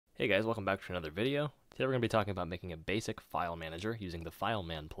Hey guys, welcome back to another video. Today we're going to be talking about making a basic file manager using the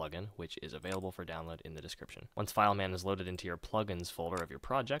FileMan plugin, which is available for download in the description. Once FileMan is loaded into your plugins folder of your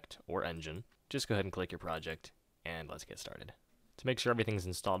project or engine, just go ahead and click your project and let's get started. To make sure everything's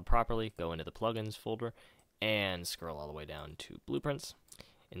installed properly, go into the plugins folder and scroll all the way down to blueprints.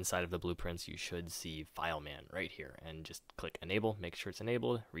 Inside of the blueprints you should see FileMan right here, and just click enable, make sure it's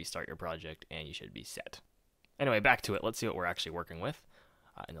enabled, restart your project, and you should be set. Anyway, back to it. Let's see what we're actually working with.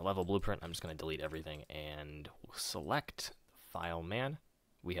 In the level blueprint, I'm just going to delete everything and we'll select FileMan.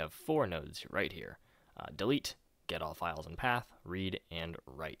 We have 4 nodes right here. Delete, get all files in path, read, and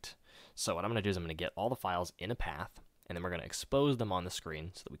write. So what I'm going to do is I'm going to get all the files in a path, and then we're going to expose them on the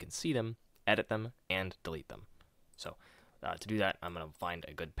screen so that we can see them, edit them, and delete them. So to do that, I'm going to find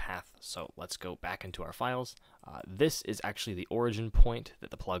a good path. So let's go back into our files. This is actually the origin point that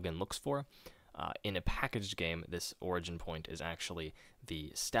the plugin looks for. In a packaged game, this origin point is actually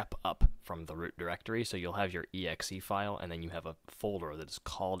the step up from the root directory. So you'll have your exe file, and then you have a folder that is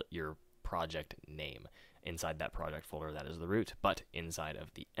called your project name. Inside that project folder, that is the root, but inside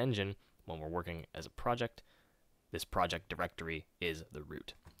of the engine, when we're working as a project, this project directory is the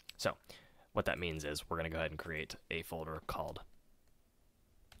root. So what that means is we're going to go ahead and create a folder called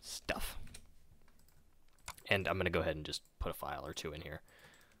stuff. And I'm going to go ahead and just put a file or 2 in here.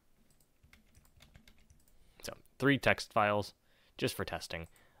 So 3 text files just for testing.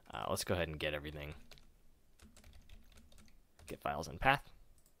 Let's go ahead and get everything. Get files in path.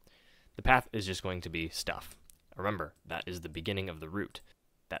 The path is just going to be stuff. Remember, that is the beginning of the root.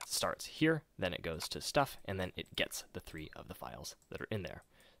 That starts here, then it goes to stuff, and then it gets the 3 of the files that are in there.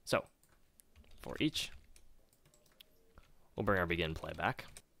 So for each, we'll bring our begin playback,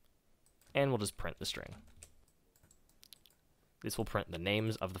 and we'll just print the string. This will print the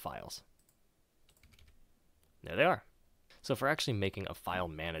names of the files. There they are. So for actually making a file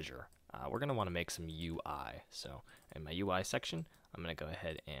manager, we're going to want to make some UI. So in my UI section, I'm going to go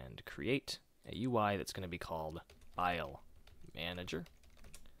ahead and create a UI that's going to be called File Manager.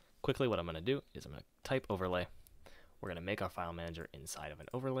 Quickly, what I'm going to do is I'm going to type overlay. We're going to make our file manager inside of an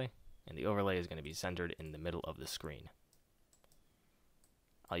overlay, and the overlay is going to be centered in the middle of the screen.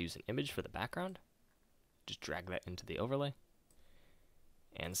 I'll use an image for the background. Just drag that into the overlay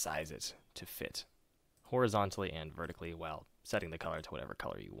and size it to fit horizontally and vertically while setting the color to whatever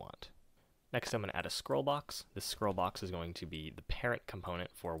color you want. Next, I'm going to add a scroll box. This scroll box is going to be the parent component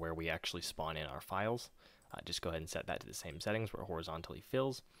for where we actually spawn in our files. Just go ahead and set that to the same settings where it horizontally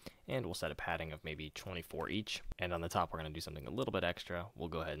fills, and we'll set a padding of maybe 24 each. And on the top, we're going to do something a little bit extra. We'll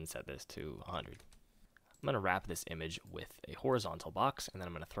go ahead and set this to 100. I'm going to wrap this image with a horizontal box, and then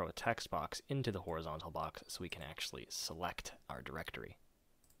I'm going to throw a text box into the horizontal box so we can actually select our directory.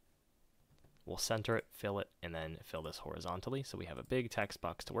 We'll center it, fill it, and then fill this horizontally so we have a big text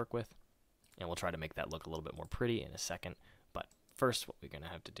box to work with. And we'll try to make that look a little bit more pretty in a second. But first, what we're going to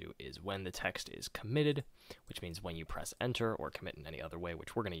have to do is when the text is committed, which means when you press enter or commit in any other way,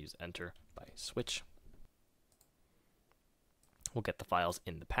 which we're going to use enter by switch, we'll get the files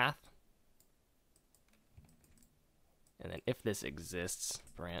in the path. And then if this exists,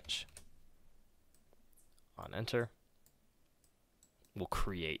 branch on enter, we'll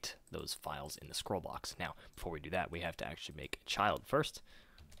create those files in the scroll box. Now, before we do that, we have to actually make a child first.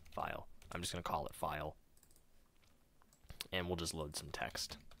 File. I'm just going to call it file. And we'll just load some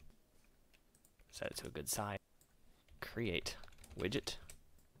text. Set it to a good size. Create widget.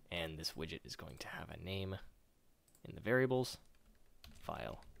 And this widget is going to have a name in the variables.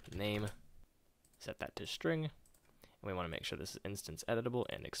 File name. Set that to string. And we want to make sure this is instance editable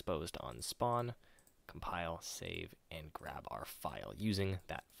and exposed on spawn. Compile, save, and grab our file using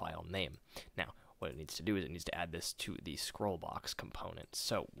that file name. Now, what it needs to do is it needs to add this to the scroll box component.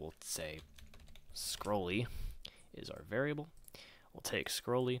 So we'll say scrolly is our variable. We'll take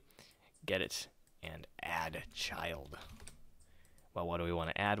scrolly, get it, and add child. Well, what do we want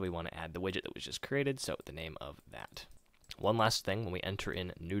to add? We want to add the widget that was just created, so the name of that. One last thing, when we enter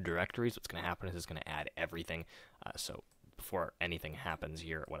in new directories, what's going to happen is it's going to add everything. So before anything happens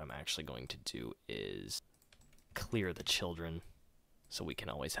here, what I'm actually going to do is clear the children so we can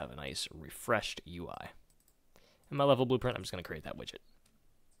always have a nice refreshed UI. In my level blueprint, I'm just going to create that widget.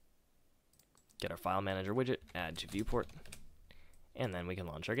 Get our file manager widget, add to viewport, and then we can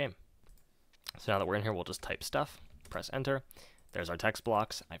launch our game. So now that we're in here, we'll just type stuff, press enter. There's our text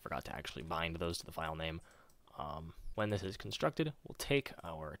blocks. I forgot to actually bind those to the file name. When this is constructed, we'll take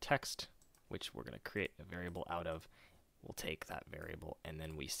our text, which we're going to create a variable out of. We'll take that variable, and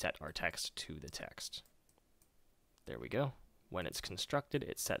then we set our text to the text. There we go. When it's constructed,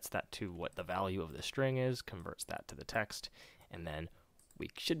 it sets that to what the value of the string is, converts that to the text, and then we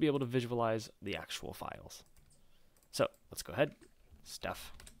should be able to visualize the actual files. So let's go ahead,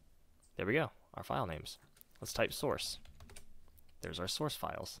 stuff. There we go, our file names. Let's type source. There's our source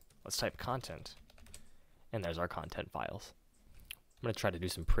files. Let's type content. And there's our content files. I'm going to try to do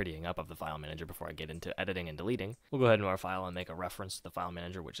some prettying up of the file manager before I get into editing and deleting. We'll go ahead into our file and make a reference to the file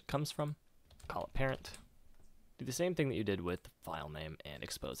manager which it comes from. Call it parent. Do the same thing that you did with the file name and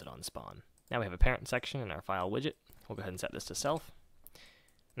expose it on spawn. Now we have a parent section in our file widget. We'll go ahead and set this to self.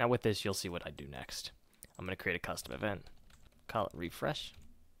 Now with this, you'll see what I do next. I'm going to create a custom event. Call it refresh.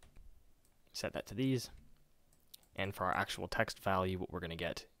 Set that to these. And for our actual text value, what we're going to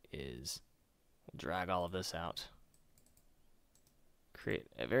get is, we'll drag all of this out. Create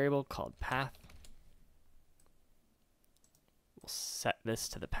a variable called path. We'll set this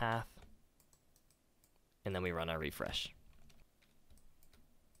to the path. And then we run our refresh.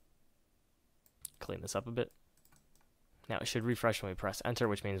 Clean this up a bit. Now it should refresh when we press enter,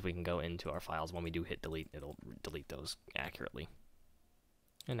 which means we can go into our files. When we do hit delete, it'll delete those accurately.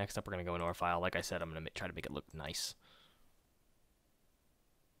 And next up, we're going to go into our file. Like I said, I'm going to try to make it look nice.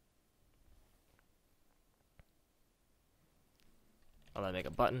 I'll then make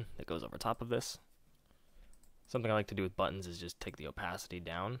a button that goes over top of this. Something I like to do with buttons is just take the opacity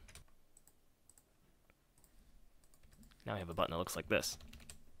down. Now we have a button that looks like this.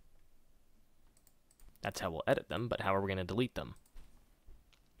 That's how we'll edit them, but how are we going to delete them?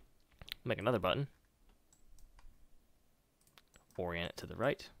 Make another button. Orient it to the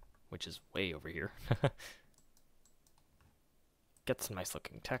right, which is way over here. Get some nice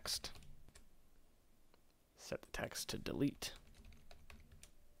looking text. Set the text to delete.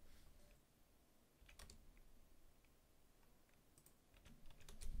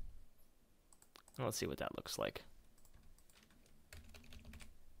 And let's see what that looks like.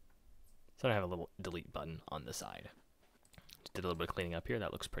 So I have a little delete button on the side. Just did a little bit of cleaning up here.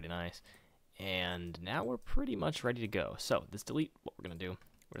 That looks pretty nice. And now we're pretty much ready to go. So this delete, what we're going to do,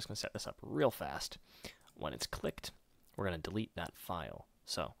 we're just going to set this up real fast. When it's clicked, we're going to delete that file.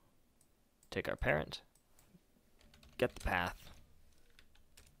 So take our parent, get the path,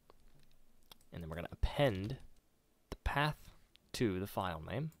 and then we're going to append the path to the file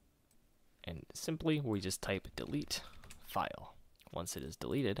name. And simply, we just type delete file. Once it is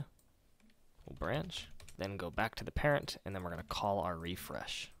deleted, we'll branch, then go back to the parent, and then we're going to call our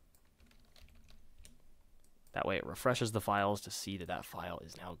refresh. That way it refreshes the files to see that that file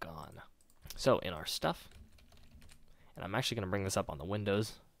is now gone. So in our stuff, and I'm actually going to bring this up on the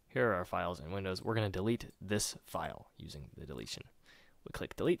Windows. Here are our files in Windows. We're going to delete this file using the deletion. We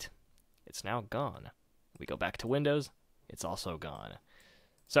click delete. It's now gone. We go back to Windows. It's also gone.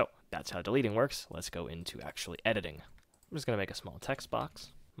 So that's how deleting works. Let's go into actually editing. I'm just going to make a small text box,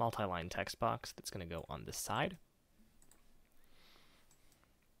 multi-line text box that's going to go on this side.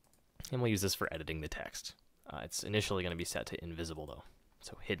 And we'll use this for editing the text. It's initially going to be set to invisible though,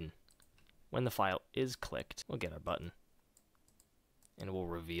 so hidden. When the file is clicked, we'll get our button. And we'll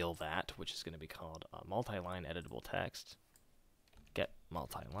reveal that, which is going to be called multi-line editable text. Get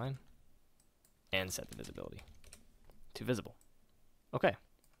multi-line. And set the visibility to visible. Okay.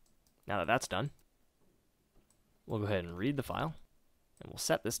 Now that that's done, we'll go ahead and read the file. And we'll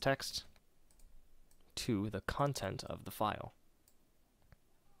set this text to the content of the file.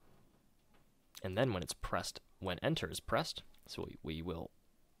 And then when it's pressed, when enter is pressed, so we will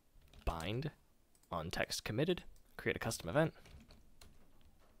bind on text committed, create a custom event,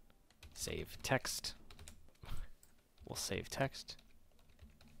 save text. We'll save text,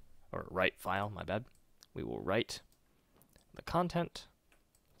 or write file, my bad. We will write the content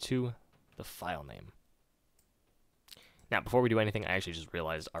to the file name. Now, before we do anything, I actually just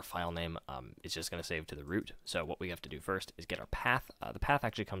realized our file name is just going to save to the root. So what we have to do first is get our path. The path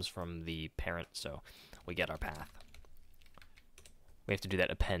actually comes from the parent, so we get our path. We have to do that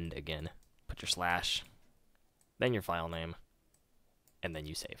append again. Put your slash, then your file name, and then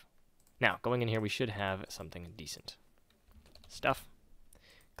you save. Now, going in here, we should have something decent. Stuff.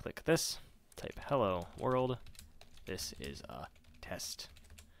 Click this. Type hello world. This is a test.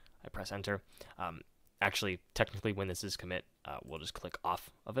 I press enter. Actually, technically, when this is commit, we'll just click off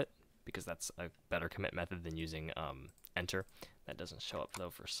of it because that's a better commit method than using enter. That doesn't show up,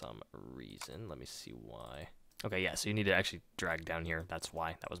 though, for some reason. Let me see why. Okay, yeah, so you need to actually drag down here. That's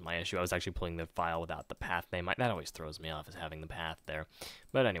why. That was my issue. I was actually pulling the file without the path name. That always throws me off, is having the path there.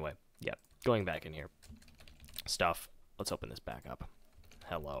 But anyway, yeah, going back in here. Stuff. Let's open this back up.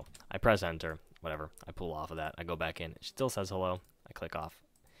 Hello. I press enter. Whatever. I pull off of that. I go back in. It still says hello. I click off.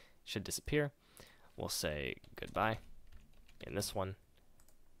 It should disappear. We'll say goodbye. In this one,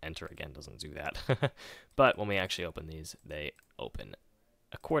 enter again doesn't do that. But when we actually open these, they open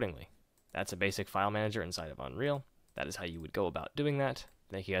accordingly. That's a basic file manager inside of Unreal. That is how you would go about doing that.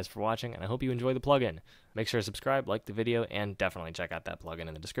 Thank you guys for watching, and I hope you enjoy the plugin. Make sure to subscribe, like the video, and definitely check out that plugin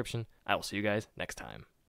in the description. I will see you guys next time.